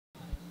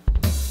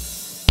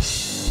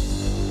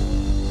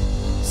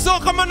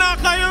Soca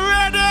Monarch, are you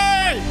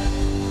ready?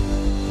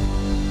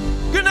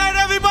 Good night,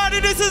 everybody.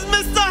 This is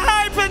Mr.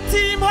 Hype and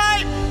Team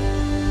Hype.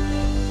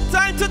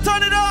 Time to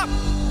turn it up.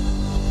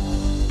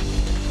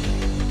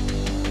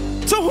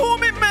 To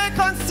whom it may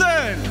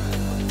concern,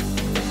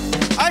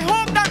 I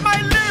hope that my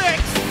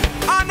lyrics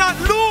are not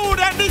lewd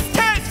and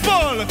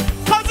distasteful.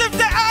 Cause if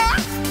they are,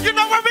 you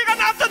know where we're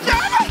gonna have to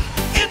jam?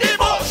 In the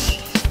bush,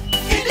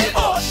 in the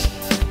bush,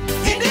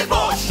 in the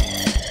bush,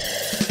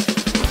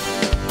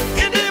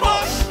 in the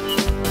bush,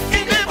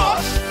 in the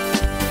bush,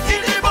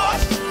 in the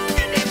bush,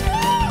 in the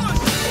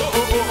bush. Oh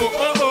oh oh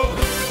oh oh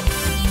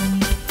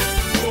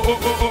oh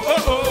oh oh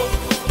oh oh.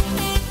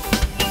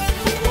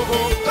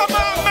 Come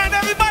on, man,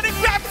 everybody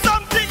grab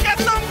something, get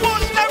some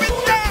bush, let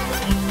it down.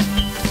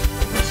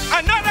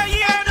 Another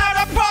year,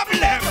 another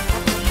problem.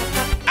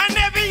 And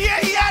every year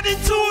he added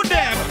to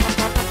them.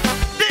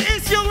 The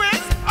issue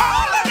is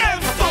all of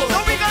them. So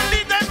we gonna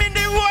leave them in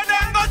the road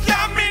and go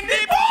jam in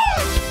the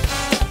bush.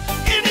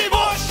 In the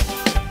bush,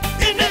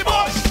 in the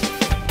bush,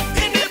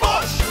 in the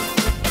bush,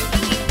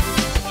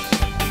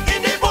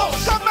 in the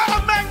bush. Come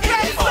on, man,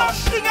 get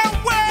something and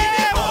wave.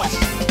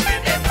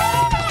 In the bush.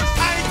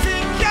 I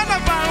think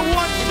Carnival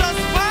was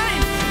just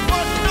fine,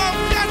 but no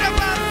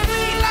Carnival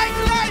sweet like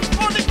life.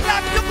 On the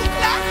clap, you can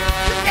clap,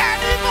 you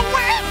can't even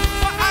wave.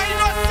 But I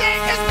know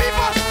singers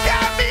people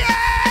can't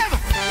behave,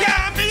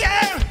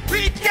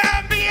 we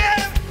can't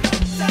behave.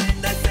 Time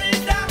they say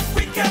that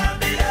we can't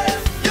behave.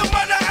 Your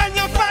mother and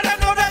your father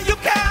know that you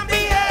can't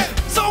behave.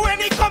 So when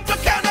it comes to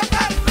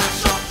Carnival,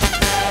 mash up the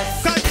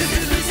place. Cause this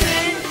is the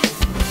thing,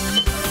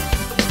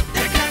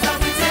 they can't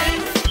have the thing.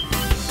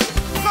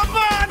 Come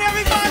on,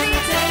 everybody.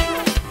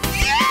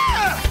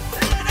 Yeah!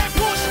 Let them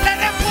push, let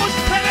them push,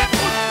 let them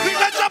push. We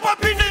gonna jump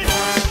up in it.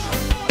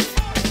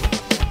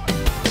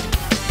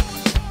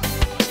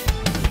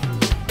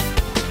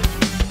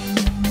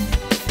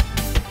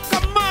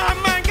 Come on,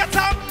 man, get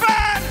some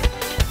band.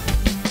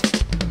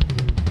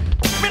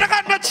 Me not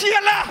got no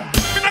chiller,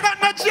 me not got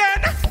no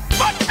gen,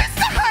 but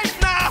Mr. Hype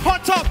now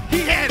hot up the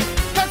head.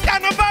 Cause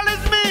Carnival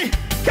is me,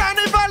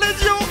 Carnival is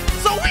you.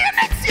 So we are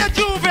next year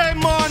Juve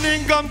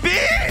morning gonna be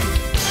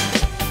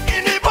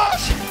in the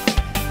bush,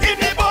 in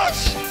the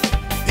bush,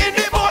 in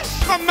the bush.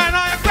 Come on,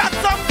 now you grab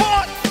some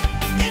boat.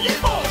 In the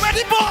bush, where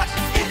the boat?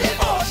 In the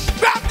bush,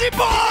 grab the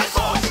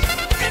boat.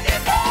 In the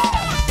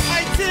bush.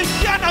 I think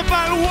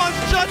Carnival was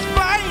just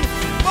fine,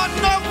 but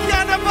no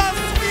Carnival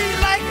sweet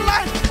like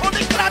life. On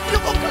the clap, you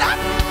go clap,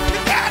 you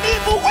can't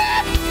even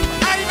wave.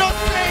 I know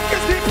snake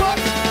is people.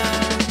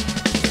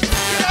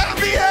 Can't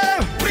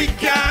behave, we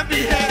can't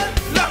behave.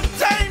 Long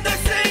time they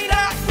say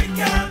that we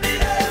can't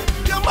behave.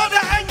 Your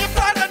mother and your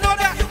father know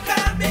that you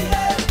can't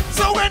behave.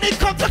 So when it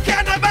comes to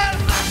Carnival,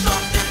 mash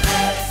up the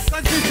place.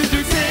 Cause this is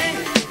your thing.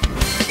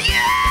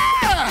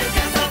 Yeah!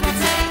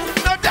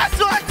 No, that's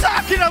what I'm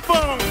talking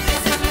about.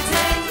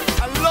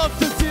 I love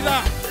to see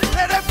that.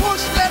 Let them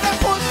push, let them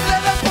push,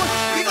 let them push.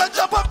 We gonna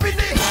jump up in it.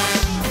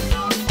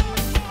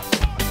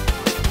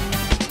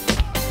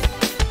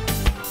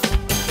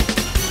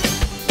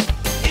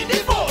 In the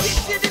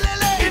bush, in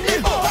the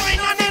bush, wine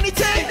on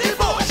anything. In the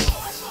bush.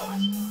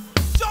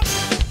 Jump.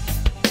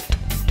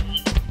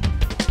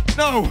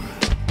 No.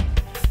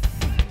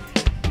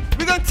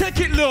 We're gonna take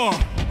it low.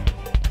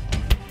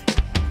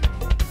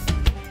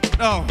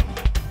 No.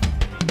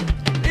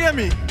 Hear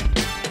me?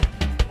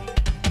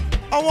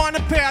 I want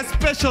to pay a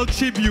special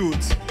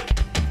tribute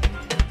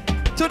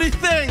to the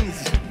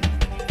things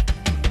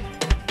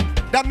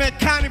that make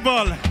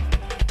Carnival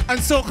and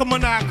Soca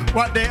Monarch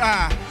what they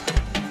are.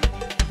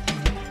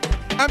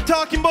 I'm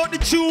talking about the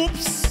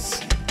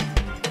troops.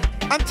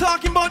 I'm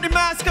talking about the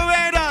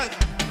masqueraders.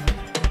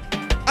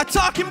 I'm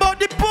talking about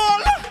the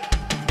bull,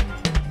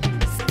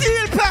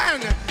 steel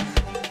pan.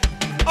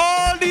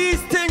 All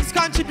these things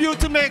contribute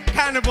to make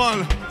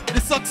Carnival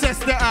the success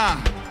they are.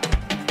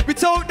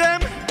 Without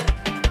them,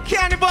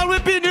 Carnival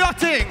will be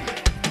nothing.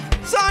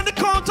 So on the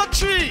count of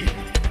 3,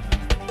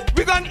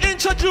 we're gonna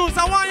introduce,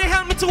 I want you to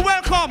help me to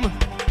welcome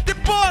the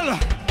bull,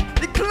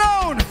 the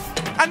clown,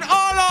 and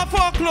all our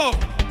folk club.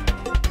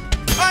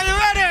 Are you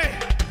ready?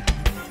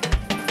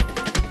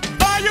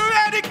 Are you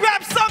ready?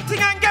 Grab something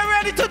and get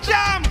ready to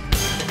jam.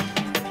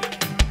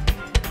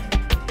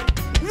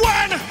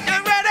 1,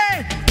 get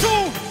ready.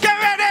 2, get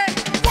ready.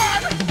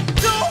 1,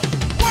 2,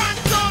 1,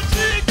 2,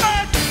 3, go.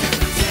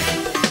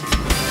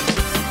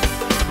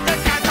 The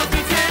cat of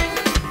the thing.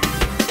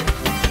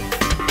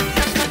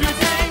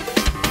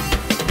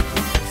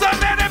 So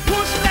let them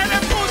push, let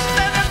them push,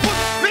 let them push.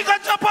 We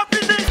gonna jump up in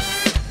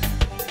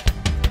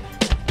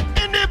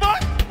the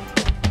bush.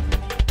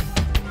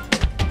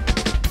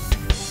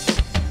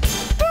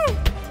 Woo!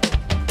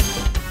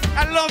 I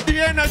love the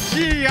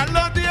energy, I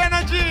love the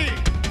energy.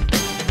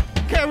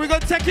 Okay, we're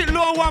gonna take it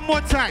low one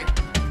more time.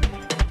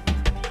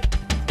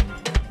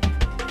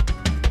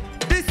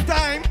 This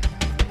time,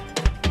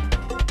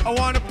 I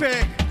wanna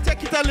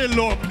take it a little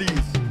low,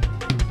 please.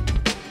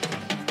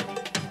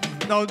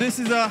 Now, this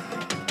is a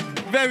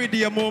very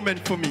dear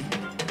moment for me.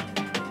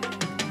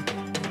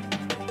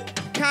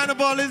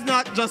 Carnival is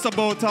not just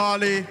about all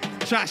the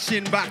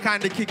trashing back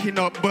and the kicking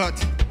up, but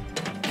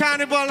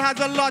Carnival has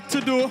a lot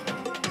to do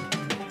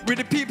with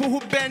the people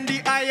who bend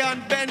the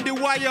iron, bend the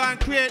wire, and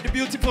create the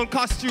beautiful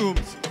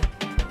costumes.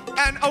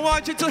 And I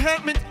want you to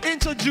help me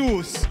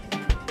introduce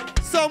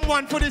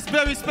someone for this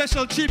very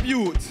special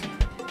tribute.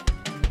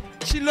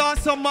 She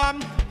lost her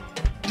mom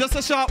just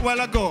a short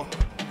while ago.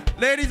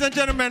 Ladies and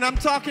gentlemen, I'm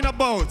talking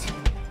about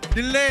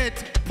the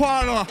late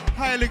Paula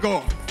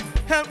Heiligo.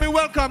 Help me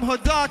welcome her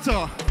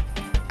daughter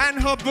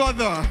and her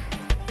brother,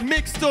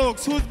 Mick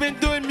Stokes, who's been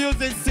doing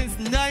music since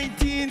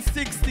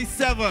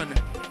 1967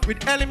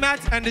 with Ellie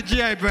Matt and the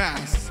GI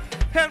Brass.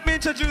 Help me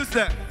introduce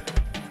them.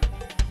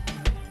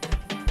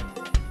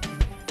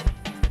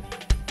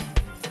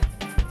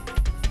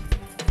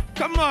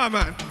 Come on,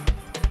 man.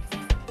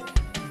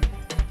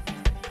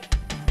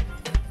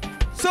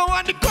 So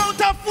on the count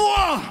of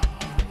 4,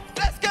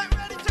 let's get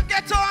ready to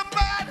get on,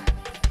 man.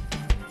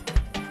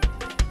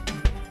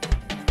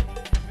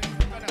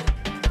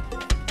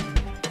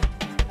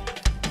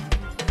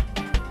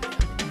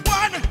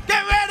 1,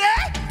 get ready.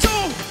 2,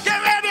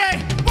 get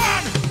ready.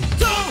 1,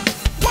 2,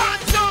 1,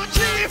 2,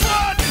 3,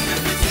 4.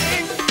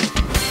 Sing.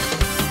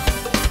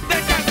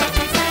 They can't stop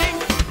to sing.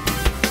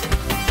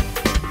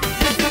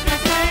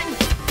 Sing.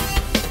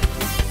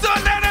 So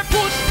let them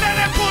push, let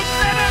them push,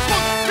 let them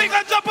push. We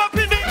can jump up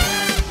in the.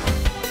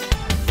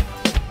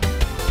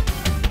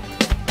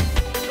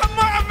 Come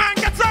on, man,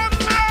 get some,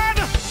 man.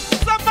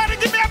 Somebody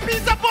give me a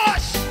piece of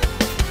bush.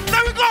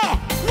 There we go.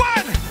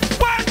 1,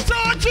 1,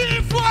 2,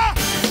 3, 4.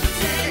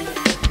 Sing.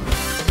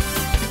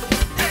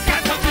 They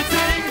can't stop to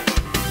sing.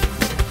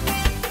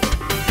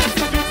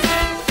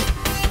 Sing.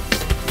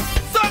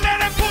 So let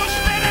them push,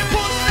 let them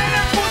push, let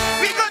them push.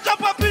 We can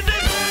jump up in the.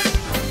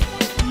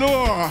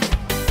 Lord.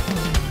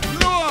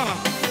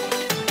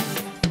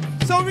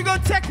 So we're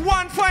gonna take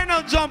one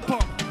final jump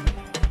up.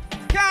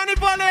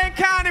 Carnival ain't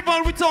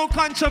carnival without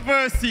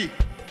controversy.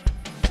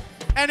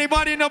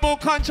 Anybody know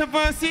about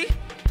controversy?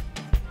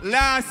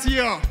 Last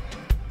year,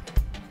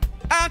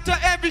 after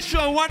every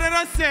show, what did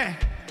I say?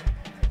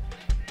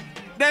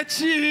 They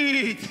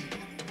cheat.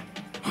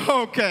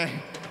 Okay.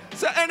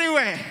 So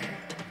anyway,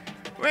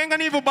 we ain't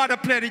gonna even bother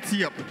play the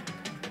tape.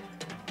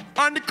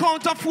 On the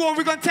count of 4,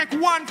 we're gonna take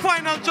one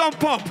final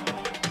jump up.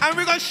 And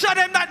we're gonna show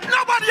them that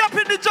nobody up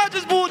in the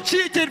judges' booth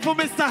cheated for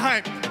Mr.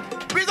 Hype.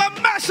 We're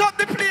gonna mash up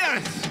the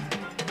players.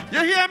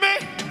 You hear me?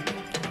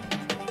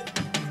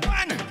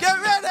 1, get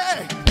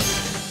ready.